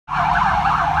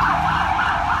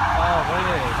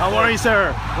How are you,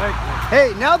 sir? Great.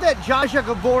 Hey, now that ZSA ZSA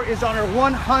Gabor is on her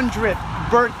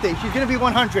 100th birthday, she's gonna be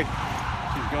 100.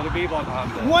 She's going to be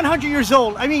 100. 100 years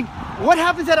old. I mean, what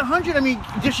happens at 100? I mean,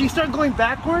 does she start going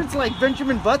backwards like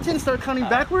Benjamin Button, start counting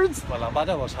backwards? Well, her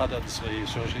mother was 103,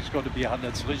 so she's going to be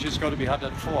 103. She's going to be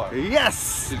 104.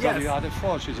 Yes. She's going to be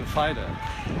 104. She's a fighter.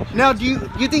 Now, do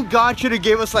you think God should have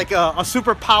gave us like a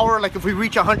superpower, like if we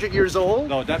reach 100 years old?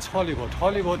 No, that's Hollywood.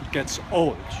 Hollywood gets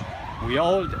old. We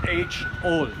old age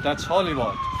old. That's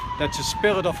Hollywood. That's the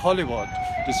spirit of Hollywood.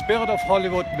 The spirit of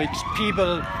Hollywood makes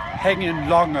people hang in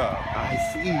longer. I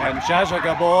see. And ZSA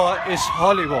Gabor is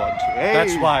Hollywood. Hey,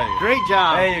 that's why. Great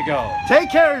job. There you go. Take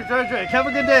care, Frederic. Have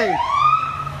a good day.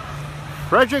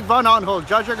 FREDRIC Von Anhalt,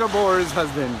 ZSA Gabor's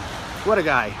husband. What a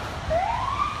guy.